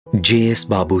J.S.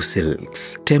 Babu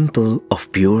Silks, Temple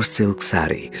of Pure Silk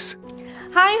Sarees.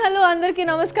 Hi, hello, andarki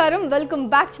namaskaram. Welcome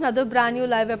back to another brand new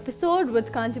live episode with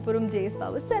Kanchipuram J.S.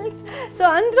 Babu Silks. So,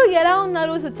 andru ela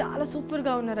unnaru? So, chaala super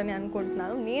ga unnarani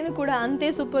anukuntunnanu. Nenu kuda ante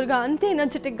super ga, ante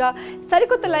energetic ga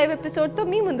sarikotta live episode tho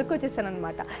mee munduku vachesanu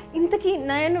annamata. Intaki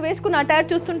nenu vesukuna attire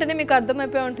chustuntene meeku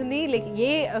ardhamayipoyi untundi like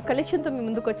ye collection tho mee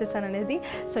munduku vachesanu anedi.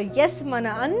 So, yes,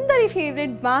 mana andari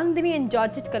favorite Bandhani and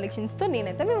Georgette collections tho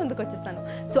nenaithe mee munduku vachesanu.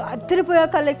 So, adhiripoya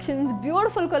collections,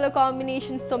 beautiful color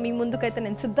combinations tho mee munduku aithe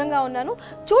nenu siddhanga unnanu.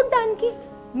 చూడ్డానికి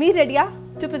మీరు రెడీయా?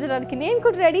 చూపించడానికి నేను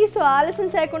కూడా ready. So ఆలస్యం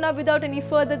చేయకుండా without any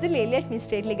further delay let me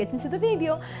straightly get into the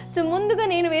video. So ముందుగా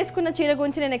నేను వేసుకున్న చీర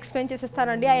గురించి నేను explain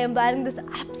చేసేస్తానండి. I am wearing this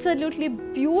absolutely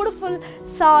beautiful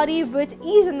sorry which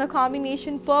is in the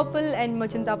combination purple and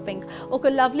magenta pink. ఒక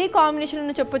lovely combination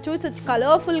అని చెప్పొచ్చు. So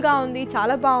కలర్ఫుల్గా ఉంది,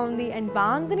 చాలా బాగుంది. అండ్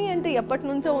బాందిని అంటే ఎప్పటి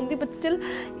నుంచో ఉంది, బట్ స్టిల్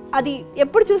అది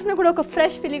ఎప్పుడు చూసినా కూడా ఒక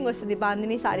ఫ్రెష్ ఫీలింగ్ వస్తుంది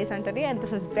బాందిని సారీస్ అంటే. And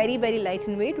this is very very light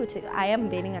in weight which I am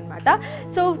wearing అనమాట.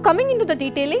 So coming in to the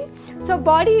detailing, so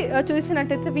body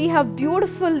చూసినట్టయితే we have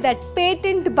beautiful that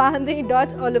patent bandhani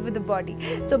dots all over the body.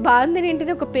 So bandhani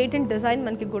అంటేనే ఒక patent design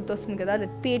మనకి గుర్తొస్తుంది కదా,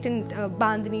 that patent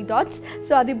bandhani dots.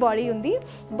 So అది body ఉంది.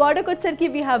 బాడీకి వచ్చేసరికి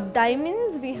we have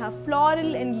diamonds, we have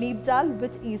floral and leave జాల్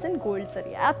which is and gold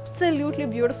sari. Absolutely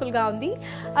బ్యూటిఫుల్గా ఉంది.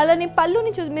 అలానే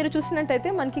పళ్ళుని మీరు చూసినట్టయితే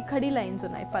మనకి కడీ లైన్స్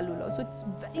ఉన్నాయి పళ్ళులో. So it's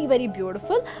very very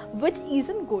beautiful which is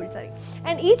and gold sari.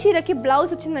 And ఈ చీరకి బ్లౌజ్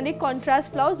వచ్చిందండి contrast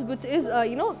blouse which is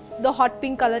the hot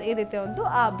pink colour ఏదైతే ఉందో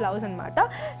ఆ బ్లౌజ్ అనమాట.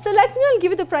 So let me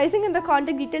give the pricing and the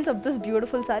contact details of this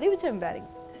beautiful sorry which I'm wearing.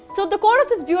 So the code of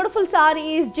this beautiful saree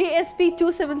is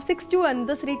JSP2762 and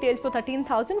this retails for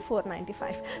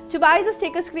 13,495. To buy this,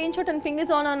 take a screenshot and ping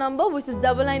us on our number which is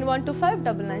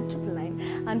 9912599999.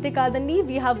 Ante kadandi,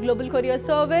 we have global courier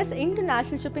service,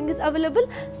 international shipping is available,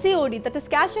 COD that is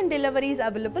cash on delivery is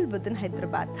available within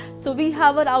Hyderabad. So we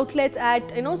have our outlets at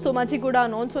Somajiguda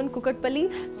and also in Kukatpalli.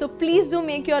 So please do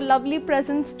make your lovely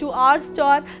presence to our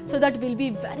store so that we'll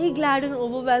be very glad and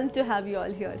overwhelmed to have you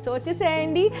all here. So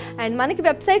vacheseyandi and manaki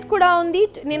website కూడా ఉంది.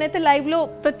 నేనైతే లైవ్లో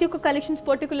ప్రతి ఒక్క collections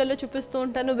పర్టికులర్లో చూపిస్తూ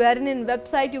ఉంటాను. Wear in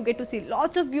website you get to see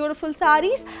lots of beautiful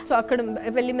saris. So అక్కడ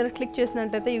వెళ్ళి మీరు క్లిక్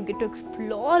చేసినట్టయితే you get to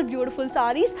explore beautiful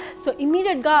saris. So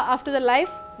ఇమీడియట్గా after the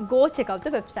live go check out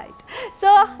the website. So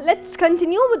let's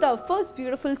continue with our first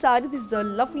beautiful saree. This is a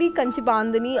lovely kanchi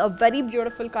bandhani, a very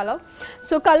beautiful color.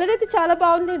 So color అయితే చాలా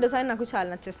బాగుంది, design నాకు చాలా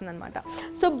నచ్చేసింది అనమాట.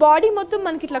 So body మొత్తం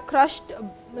మనకి ఇట్లా క్రష్డ్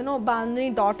బాంధని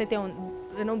డాట్ అయితే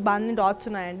bandhani dots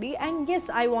ఉన్నాయండి. And yes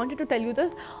I wanted to tell you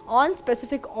this on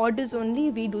specific orders only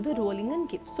we do the rolling and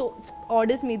gift. So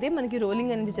orders మీదే మనకి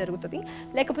రోలింగ్ అనేది జరుగుతుంది,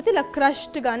 లేకపోతే ఇలా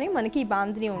క్రష్డ్గానే మనకి ఈ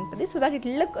బాంధని ఉంటుంది. So that it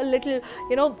look little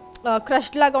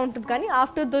crushed లాగా ఉంటుంది, కానీ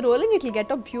after the rolling it will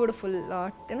get a beautiful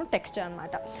texture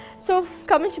అనమాట. So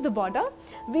coming to the border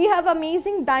we have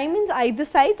amazing diamonds either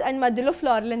sides and మధ్యలో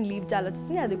ఫ్లోరల్ అండ్ లీవ్ జాల్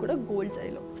వచ్చింది, అది కూడా గోల్డ్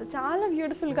జరీలో. సో చాలా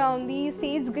బ్యూటిఫుల్గా ఉంది.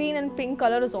 Sage green and pink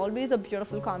colour is always a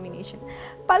beautiful combination.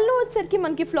 పళ్ళు వచ్చేసరికి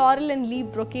మనకి ఫ్లోరల్ అండ్ లీవ్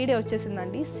బ్రొకేడే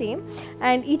వచ్చేసిందండి సేమ్.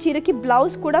 అండ్ ఈ చీరకి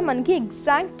బ్లౌజ్ కూడా మనకి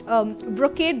ఎగ్జాక్ట్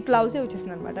బ్రొకేడ్ బ్లౌజే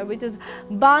వచ్చేసింది అనమాట, which is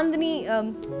bandhani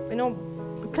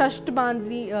crushed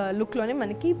bandhani లుక్లోనే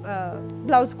మనకి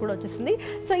బ్లౌజ్ కూడా వచ్చేసింది.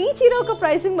 సో ఈ చీర ఒక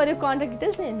ప్రైసింగ్ మరియు కాంటాక్ట్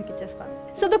డీటెయిల్స్ నేను మీకు ఇచ్చేస్తాను.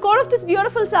 So the code of this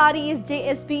beautiful sorry is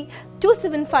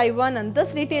JSP2751 and this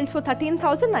retails for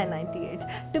 13,998.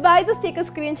 To buy this, take a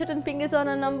screenshot and ping us on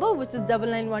our number which is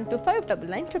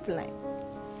 9912599999.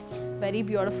 Very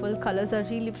beautiful, colors are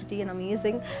really pretty and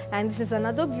amazing. And this is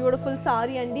another beautiful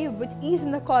saree andi which is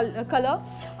in the color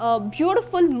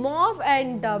beautiful mauve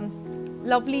and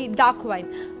lovely dark wine.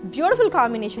 Beautiful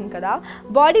combination kada.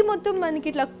 Body మొత్తం మనకి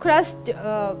ఇట్లా crust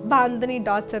bandhani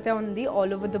dots అయితే ఉంది all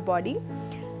over the body.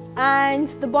 And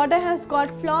the border has got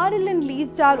floral and leaf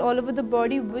jar all over the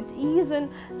body which is in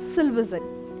silver zari.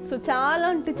 So చాలా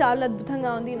అంటే చాలా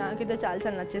అద్భుతంగా ఉంది, నాకైతే చాలా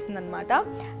చాలా నచ్చేసింది అనమాట.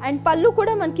 అండ్ పళ్ళు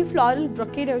కూడా మనకి ఫ్లోరల్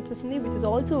బ్రొకేడ్ వచ్చేసింది which is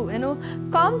also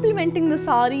complimenting the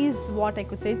saris what I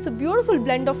could say. It's a beautiful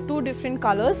blend of two different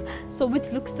colours so which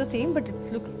looks the same but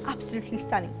it's look absolutely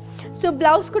stunning. So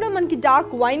blouse కూడా మనకి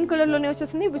dark wine కలర్లోనే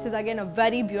వచ్చేసింది which is again a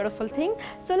very beautiful thing.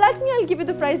 So let me I'll give you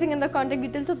the pricing and the contact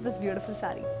details of this beautiful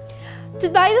sorry. To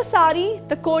buy the saree,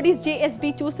 the code is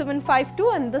JSB2752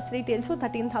 and this retails for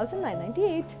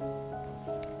 13,998.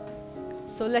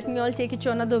 So let me all take you to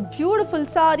another beautiful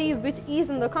saree which is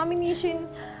in the combination.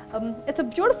 It's a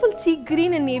beautiful sea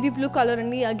green and navy blue color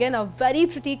and again a very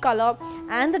pretty color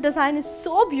and the design is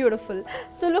so beautiful.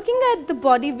 So looking at the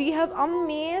body we have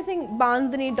amazing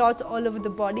bandhani dots all over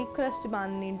the body, crushed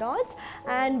bandhani dots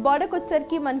and border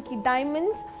kochesariki manki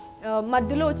diamonds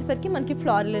మధ్యలో వచ్చేసరికి మనకి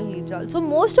floral and leaves all. So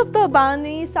most of the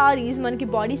bandhani saris మనకి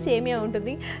body సేమే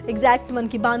ఉంటుంది, exact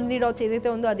మనకి bandhani dots ఏదైతే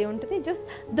ఉందో అదే ఉంటుంది, just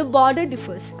the border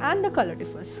differs and the colour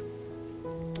differs.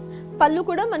 పళ్ళు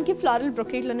కూడా మనకి ఫ్లోరల్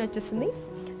బ్రొకేట్లోనే వచ్చేసింది.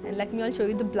 And let me all show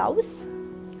you the blouse.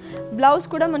 Blouse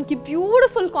కూడా మనకి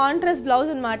బ్యూటిఫుల్ కాంట్రాస్ట్ బ్లౌజ్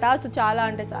అనమాట. సో చాలా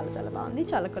అంటే చాలా చాలా బాగుంది,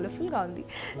 చాలా కలర్ఫుల్గా ఉంది.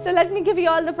 So let me give you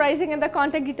all the pricing and the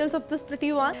contact details of this pretty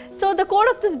one. So the code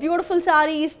of this beautiful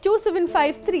sorry is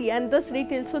 2753 and this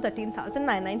retails for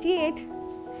 13,998.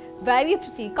 Very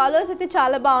pretty. Colours అయితే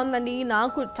చాలా బాగుందండి,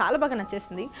 నాకు చాలా బాగా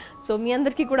నచ్చేసింది. So మీ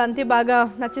అందరికీ కూడా అంతే బాగా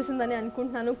నచ్చేసిందని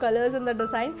అనుకుంటున్నాను, colours and the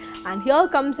design. And here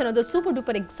comes another super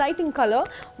duper exciting color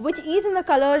which is in the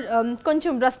color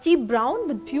కొంచెం rusty brown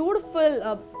with beautiful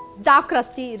dark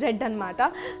rusty red anamata.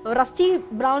 Rusty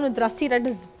brown with rusty red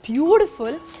is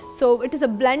beautiful. So it is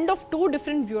a blend of two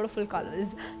different beautiful colors.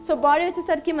 So body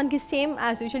vachesariki manki same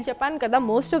as usual cheppan kada,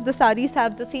 most of the sarees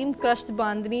have the same crushed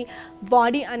bandhani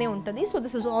body ane untadi. So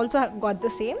this is also got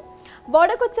the same.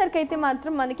 Border kochesariki aithe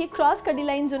matram manaki cross kadi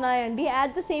lines unnayandi,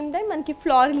 at the same time manaki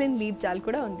floral and leaf jal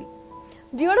kuda undi.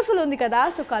 Beautiful ఉంది కదా.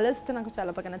 So కలర్స్తో నాకు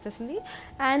చాలా బాగా నచ్చేసింది.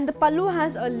 And the పల్లు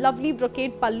has a lovely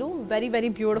brocade పల్లు, very very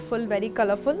beautiful, very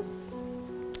colourful.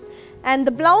 And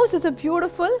the blouse is a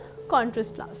beautiful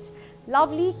contrast blouse,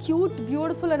 lovely, cute,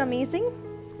 beautiful and amazing.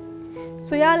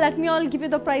 So yeah, let me all give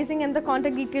you the pricing and the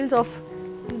contact details of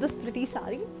this pretty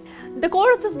sorry. The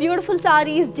code of this beautiful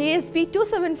saree is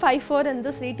JSB2754 and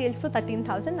this retails for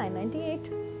 13,998.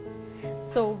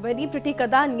 So very pretty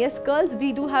kada. And yes girls, we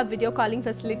do have video calling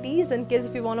facilities in case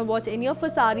if you want to watch any of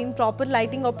our saree in proper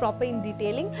lighting or proper in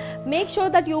detailing. Make sure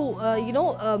that you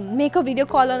make a video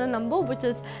call on a number which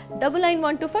is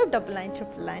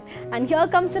 9912599999. And here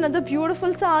comes another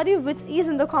beautiful saree which is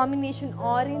in the combination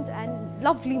orange and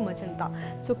lovely magenta.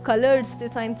 So colors,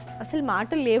 designs asal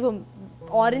matter levu.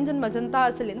 Orange and magenta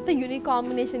asal enta unique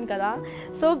combination kada.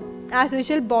 So as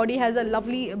usual, body has a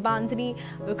lovely bandhani,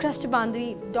 crushed bandhani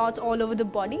dots all over the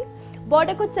body.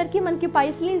 Border kochesariki manki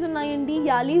paisleys unnayandi,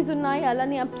 yalis unnayi,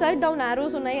 alani upside down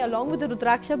arrows unnayi along with the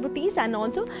rudraksha booties, and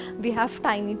also we have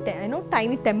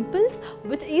tiny temples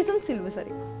which is in silver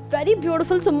saree. Very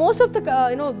beautiful. So most of the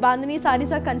bandhani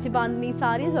sarees are kanchi bandhani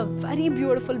sarees, a very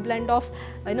beautiful blend of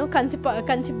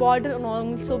kanchi border and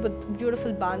also with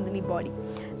beautiful bandhani body.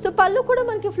 So pallu kuda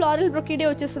manki floral brocade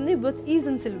vachesindi which is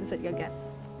in silver saree again.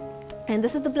 And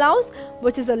this is the blouse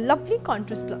which is a lovely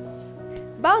contrast blouse.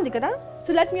 Baagundi kada. So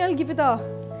let me all give you the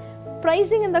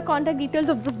pricing and the contact details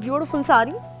of this beautiful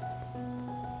saree.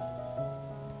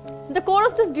 The code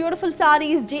of this beautiful saree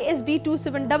is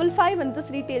JSB2755 and this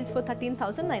retails for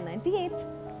 13,998.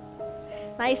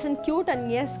 Nice and cute. And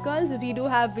yes girls, we do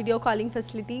have video calling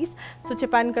facilities. So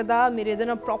cheppan kada, meer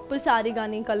edaina proper saree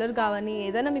gaani color gaani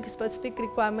edaina meeku specific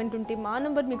requirement unte ma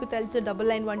number meeku telche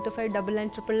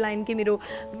 9912599999 ki meeru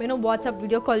WhatsApp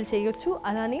video call cheyochu.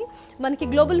 Alani manaki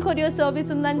global courier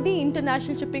service undandi,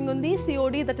 international shipping undi,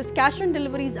 COD, that is cash on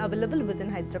delivery is available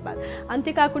within Hyderabad.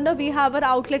 Ante kakunda we have our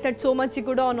outlet at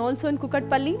Somachiguda and also in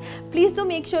Kukatpalli. Please do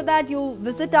make sure that you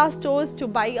visit our stores to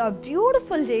buy our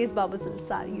beautiful 𝗟𝗶𝗹𝗀 silk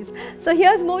sarees. So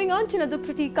here's moving on to another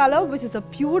pretty color which is a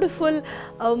beautiful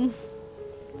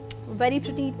very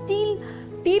pretty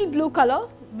teal blue color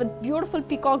with beautiful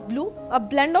peacock blue, a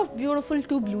blend of beautiful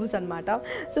two blues anamata.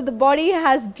 So the body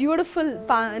has beautiful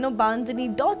bandhani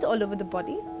dots all over the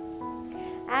body,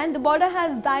 and the border has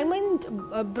diamond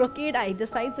brocade either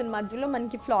sides, and madhyalo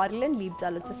manki floral and leaf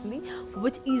jal vachesindi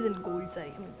which is in gold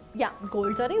saree.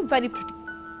 Gold saree, very pretty.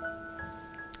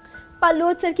 పళ్ళు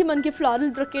వచ్చేసరికి మనకి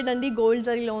floral brocade అండి, gold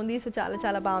జరీలో ఉంది. So చాలా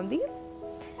చాలా బాగుంది.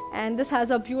 And this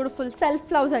has a beautiful self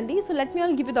blouse అండి. So let me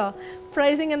all give you the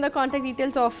pricing and the contact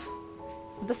details of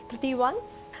this pretty one.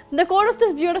 The code of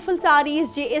this beautiful saree is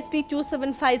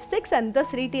JSB2756 and this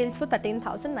retails for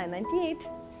 13,998.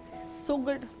 So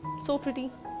good, so pretty.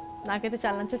 నాకైతే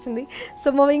చాలా నచ్చేసింది. So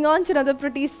moving on to another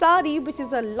pretty sorry which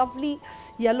is a lovely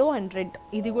yellow and red.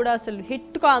 ఇది కూడా అసలు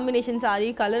hit combination sorry.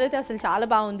 Colour అయితే అసలు చాలా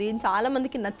బాగుంది, చాలా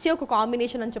మందికి నచ్చే ఒక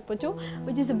కాంబినేషన్ అని చెప్పొచ్చు,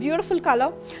 which is a beautiful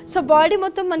colour. So body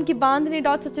మొత్తం మనకి bandhani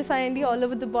dots వచ్చేసాయండి all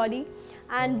over the body.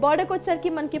 And బార్డర్కి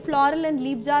వచ్చేసరికి మనకి ఫ్లోరల్ అండ్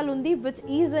లీఫ్ జాల్ ఉంది which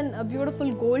is an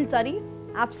beautiful gold sorry,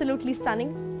 absolutely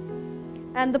stunning.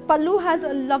 And the pallu has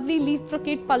a lovely leaf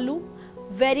brocade pallu,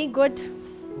 very good.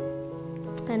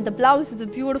 And the blouse is a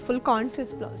beautiful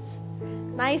contrast blouse,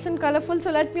 nice and colorful. So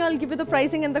let me all give you the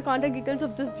pricing and the contact details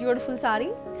of this beautiful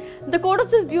saree. The code of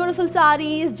this beautiful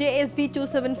saree is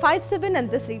JSB2757 and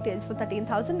this retails for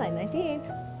 13,998.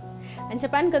 And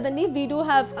Japan kadandi, we do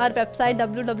have our website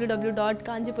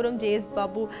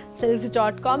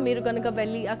www.kanchipuram.com. మీరు కనుక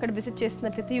వెళ్ళి అక్కడ visit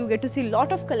చేసినట్లయితే you get to see lot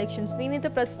of collections. నేనైతే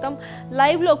ప్రస్తుతం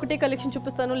live లో ఒకటే collection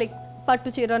చూపిస్తాను, లైక్ పట్టు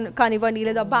చీర కానివ్వండి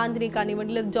లేదా బాందిని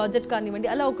కానివ్వండి లేదా జార్జెట్ కానివ్వండి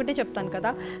అలా ఒకటే చెప్తాను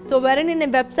కదా. So very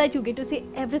in website you get to see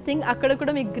everything. అక్కడ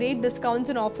కూడా మీకు గ్రేట్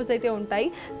డిస్కౌంట్స్ అండ్ ఆఫర్స్ అయితే ఉంటాయి.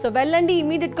 సో వెళ్ళండి,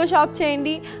 ఇమీడియట్గా షాప్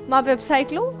చేయండి మా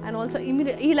వెబ్సైట్లో. అండ్ ఆల్సో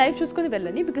ఈ లైవ్ చూసుకొని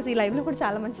వెళ్ళండి, బికాస్ ఈ లైవ్లో కూడా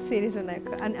చాలా మంచి సిరీస్ ఉన్నాయి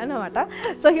అన్నమాట.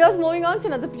 So here's moving on to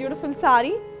another beautiful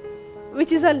sorry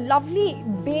which is a lovely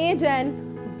beige and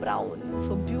brown.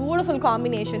 So beautiful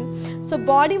combination. So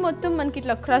body mottham manki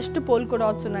itla crushed polka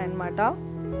dots unnai annamata,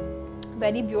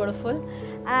 very beautiful.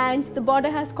 And the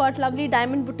border has got lovely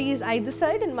diamond booties either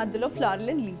side and madhyalo floral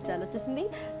and leaf jal vachesindi.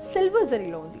 Silver zari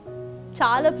lo undi,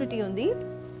 chaala pretty undi.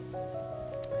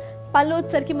 Pallu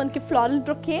vachariki manki floral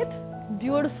brocade,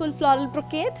 beautiful floral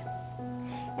brocade.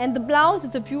 And the blouse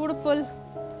is a beautiful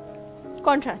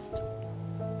contrast,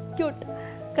 cute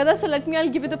kada. So let me all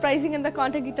give you the pricing and the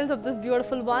contact details of this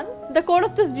beautiful one. The code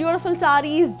of this beautiful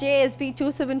saree is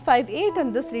JSB2758 and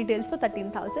this retails for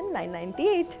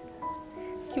 13,998.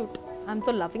 Cute. I'm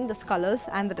so loving this colors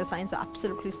and the designs are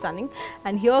absolutely stunning.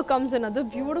 And here comes another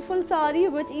beautiful saree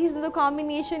which is in the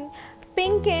combination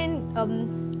pink and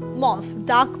mauve,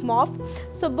 dark mauve.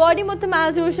 So body mottham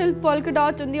as usual polka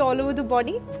dots undi all over the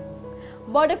body.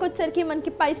 Border వచ్చేసరికి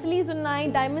మనకి పైసలీస్ ఉన్నాయి,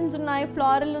 diamonds ఉన్నాయి,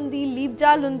 floral ఉంది, leaf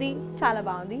జాల్ ఉంది, చాలా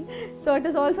బాగుంది. So it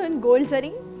is also in gold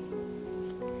zari.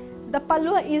 The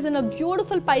పల్లు is in a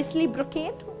beautiful Paisley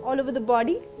brocade all over the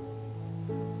body.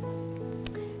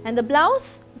 And the blouse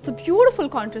it's a beautiful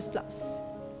contrast blouse,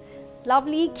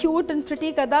 lovely, cute and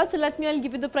pretty kada. So let me all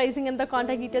give you the pricing and the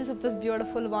contact details of this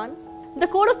beautiful one. The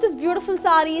code of this beautiful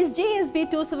saree is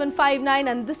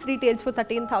JSB2759 and this retails for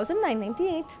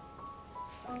 13,998.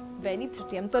 Very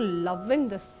pretty. I'm so loving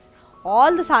this.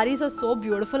 All the sarees are so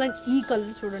beautiful and ee color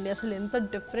chudandi asalu enta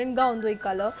different ga undo ee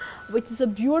color, which is a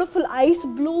beautiful ice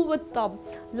blue with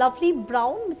lovely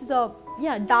brown, which is a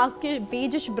dark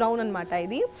beigeish brown anamata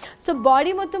idi. So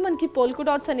body mottham manki polka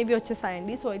dots anevi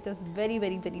vachesayandi. So it is very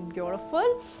very very beautiful.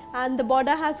 And the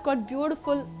border has got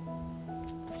beautiful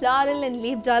floral and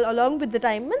leaf jal along with the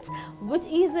diamonds, which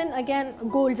is in again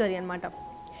gold zari anamata.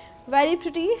 Very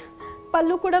pretty.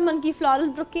 Pallu kuda manki floral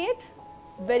brocade,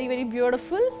 very very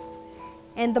beautiful.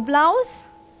 And the blouse,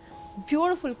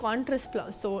 beautiful contrast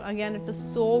blouse. So again it is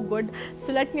so good. So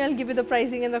let me all give you the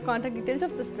pricing and the contact details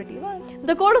of this pretty one.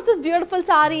 The code of this beautiful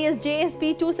saree is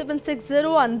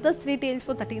JSB2760 and this retails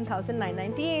for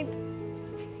 13,998.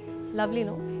 Lovely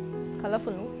no,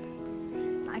 colorful no,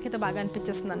 naakaithe baga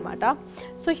anpichestunadi anamata.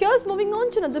 So here's moving on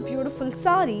to another beautiful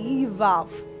saree. Wow,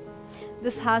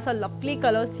 this has a lovely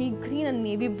color, sea green and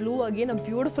navy blue, again a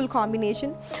beautiful combination.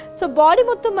 So body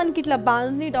mottham manki itla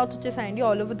bandhani dots vachesayandi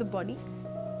all over the body,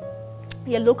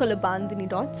 yellow color bandhani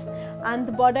dots. And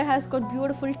the border has got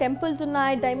beautiful temples unnai,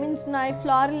 diamonds unnai,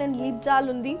 floral and leaf jal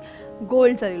undi,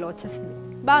 gold zari lo vachesindi,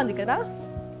 baagundi kada.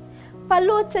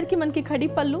 Pallu vachariki manki khadi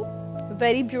pallu,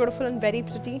 very beautiful and very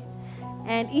pretty.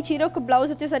 And each hero blouse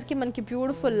వచ్చేసరికి మనకి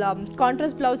beautiful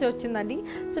contrast blouse వచ్చిందండి.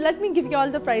 So let me give you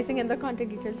all the pricing and the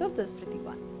contact details of this pretty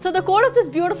one. So the code of this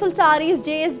beautiful sorry is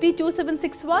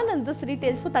JSB2761 and this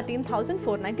retails for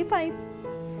 13,495.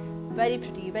 Very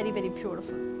pretty, very very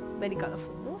beautiful, very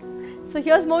colourful. So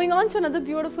here's moving on to another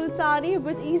beautiful sorry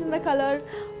which is in the colour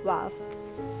wow,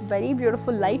 very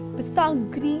beautiful light pista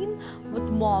green with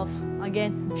mauve,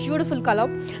 again beautiful color.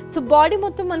 So body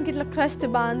mottham manki itla crushed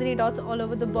bandhani dots all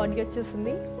over the body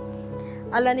vachesindi.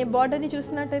 Alane border ni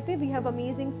chusinattaithe we have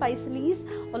amazing paisalis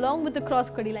along with the cross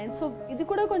kadi line. So idi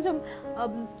kuda koncham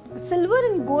silver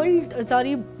and gold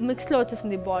zari mix lo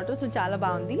vachesindi border. So chaala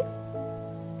baagundi.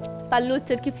 Pallu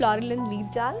vachariki floral and leaf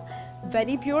jal,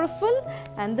 very beautiful.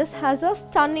 And this has a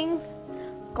stunning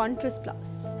contrast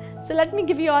blouse. So let me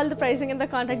give you all the pricing and the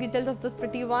contact details of this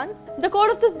pretty one. The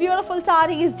code of this beautiful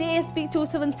saree is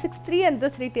JSB2763 and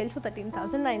this retails for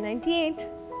 13,998.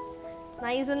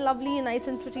 Nice and lovely, nice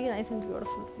and pretty, nice and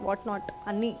beautiful. What not?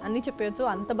 Anni cheppeyochu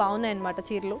anta baagunnai annamata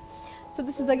cheerlo. So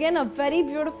this is again a very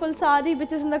beautiful saree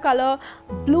which is in the color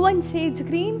blue and sage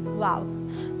green. Wow.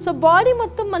 So body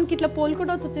mottham manki itla polka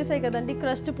dots vachesai kadandi,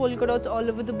 crushed polka dots all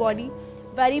over the body.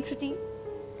 Very pretty.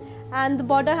 And the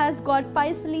border has got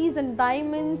paisalis and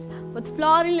diamonds with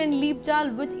floral and leaf jal,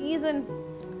 which is in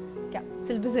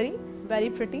silver zari, very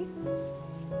pretty.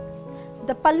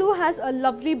 The pallu has a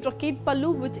lovely brocade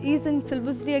pallu, which is in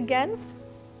silver zari again.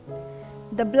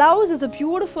 The blouse is a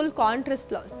beautiful contrast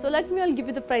blouse. So let me all give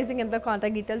you the pricing and the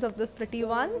contact details of this pretty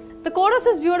one. The code of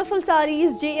this beautiful saree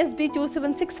is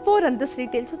JSB2764 and this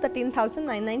retails for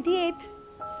 13,998.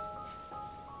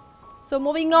 So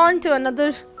moving on to another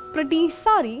pretty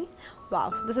saree. Wow,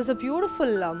 this is a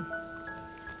beautiful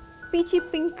peachy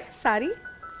pink saree.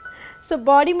 So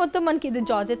body mottham manki idi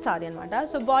Georgette saree anamata.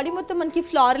 So body mottham manki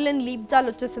floral and leaf jal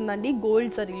vachesindandi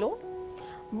gold saree lo.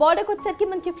 Border వచ్చేసరికి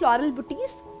మనకి floral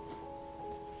booties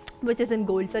which is in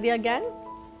gold saree again.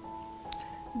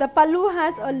 The pallu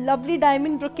has a lovely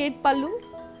diamond brocade pallu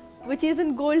which is in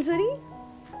gold saree.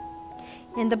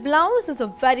 And the blouse is a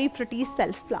very pretty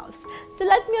self blouse. So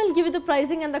let me give you the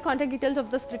pricing and the contact details of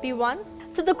this pretty one.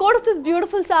 So the code of this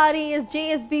beautiful saree is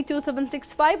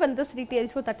JSB2765 and this retails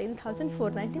for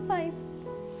 13,495.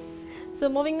 So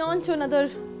moving on to another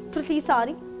pretty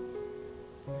saree.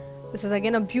 This is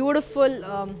again a beautiful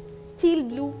teal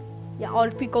blue, or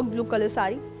peacock blue color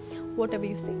saree, whatever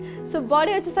you say. So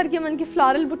body vachesariki manaki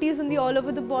floral booties undi all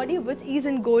over the body which is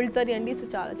in gold saree andi. So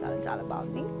చాలా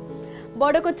బాగుంది.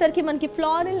 Border వచ్చేసరికి మనకి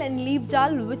floral and leaf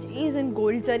jal which is in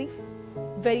gold zari,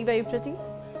 very very pretty.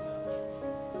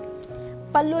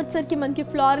 పల్లు వచ్చేసరికి మనకి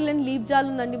floral and leaf jal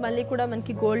ఉందండి, మళ్ళీ కూడా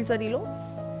మనకి gold zari లో.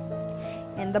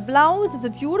 And the blouse is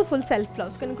a beautiful self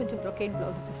blouse, కానీ కొంచెం brocade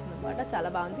blouse వచ్చేసింది అన్నమాట, చాలా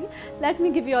బాగుంది. Let me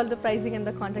give you all the pricing and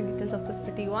the contact details of this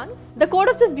pretty one. The code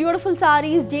of this beautiful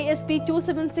saree is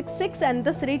JSP2766 and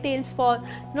this retails for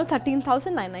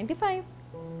 13,995.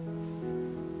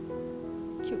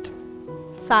 Cute.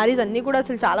 Saris అన్నీ కూడా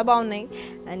అసలు చాలా బాగున్నాయి.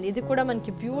 అండ్ ఇది కూడా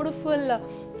మనకి beautiful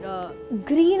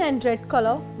green and red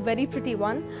colour, very pretty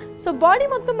one. So body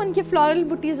మొత్తం మనకి ఫ్లోరల్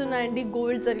బుటీస్ ఉన్నాయండి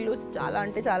గోల్డ్ జరీలో, చాలా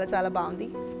అంటే చాలా బాగుంది.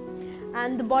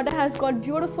 And the border has got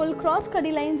beautiful cross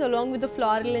khadi lines along with the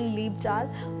floral and leaf జాల్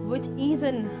which is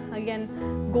in again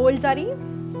gold zari.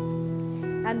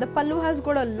 And the పల్లు has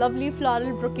got a lovely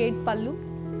floral brocade పల్లు.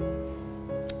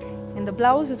 And the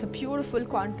blouse is a beautiful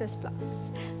contrast blouse.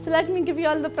 So let me give you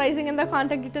all the pricing and the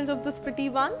contact details of this pretty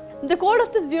one. The code of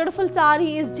this beautiful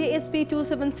saree is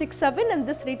JSP2767 and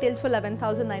this retails for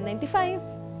 11,995.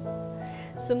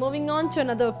 So moving on to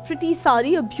another pretty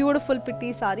saree, a beautiful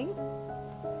pretty saree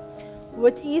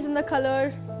which is in the color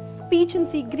peach and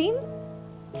sea green.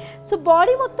 So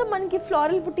body mottam manaki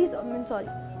floral booties,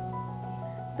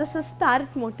 this is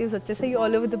parrot motifs వచ్చేసాయి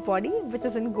all over the body which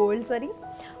is in gold saree.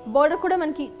 Border కూడా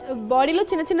మనకి బాడీలో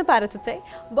చిన్న parrots వచ్చాయి,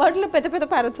 బాడీలో పెద్ద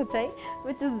parrots వచ్చాయి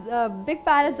which is big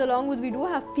parrots along with we do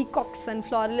have peacocks and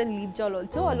floral and leaf jal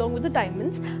also along with the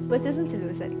diamonds which is in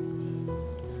silver saree.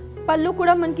 పల్లు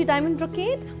కూడా మనకి diamond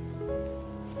brocade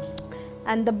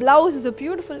and the blouse is a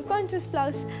beautiful contrast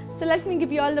blouse. So let me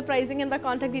give you all the pricing and the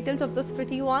contact details of this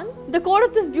pretty one. The code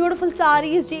of this beautiful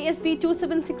saree is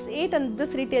JSB2768 and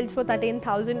this retails for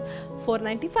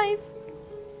 13,495.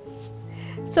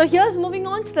 So here's moving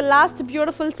on to the last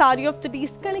beautiful saree of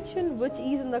today's collection which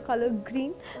is in the color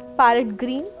green, parrot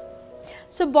green.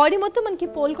 So body మొత్తం మనకి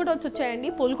polka dots వచ్చాయండి,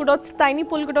 polka dots, tiny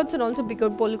polka dots and also bigger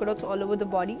polka dots all over the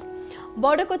body.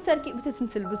 Border వచ్చేసరికి which is in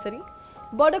silver saree.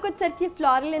 Border వచ్చేసరికి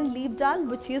floral and leaf jal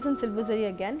which is in silver saree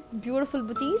again, beautiful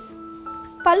booties.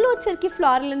 Pallu వచ్చేసరికి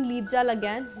floral and leaf jal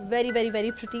again,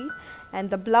 very pretty. And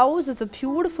the blouse is a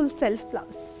beautiful self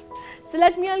blouse. So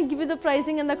let me give you the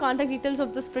pricing and the contact details of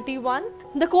this pretty one.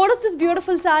 The code of this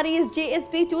beautiful saree is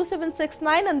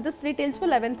JSB2769 and this retails for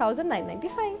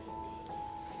 11,995.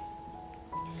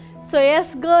 So yes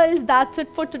girls, that's it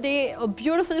for today. A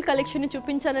beautiful collection ni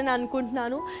చూపించానని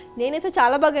అనుకుంటున్నాను. నేనైతే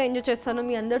చాలా బాగా enjoy చేస్తాను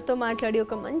మీ అందరితో మాట్లాడి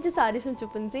ఒక మంచి సారీస్ ని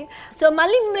చూపించి. సో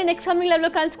మళ్ళీ మిమ్మల్ని నెక్స్ట్ కమింగ్ లైవ్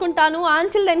లో కలుసుకుంటాను.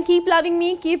 Until then, keep loving me,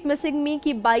 keep missing me,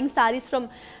 keep buying sarees from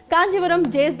Kanchipuram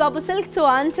JS Babu Silks. So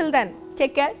until then,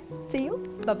 take care. See you.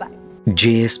 Bye bye.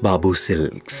 JS Babu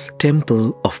Silks, Temple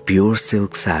of Pure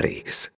Silk Sarees.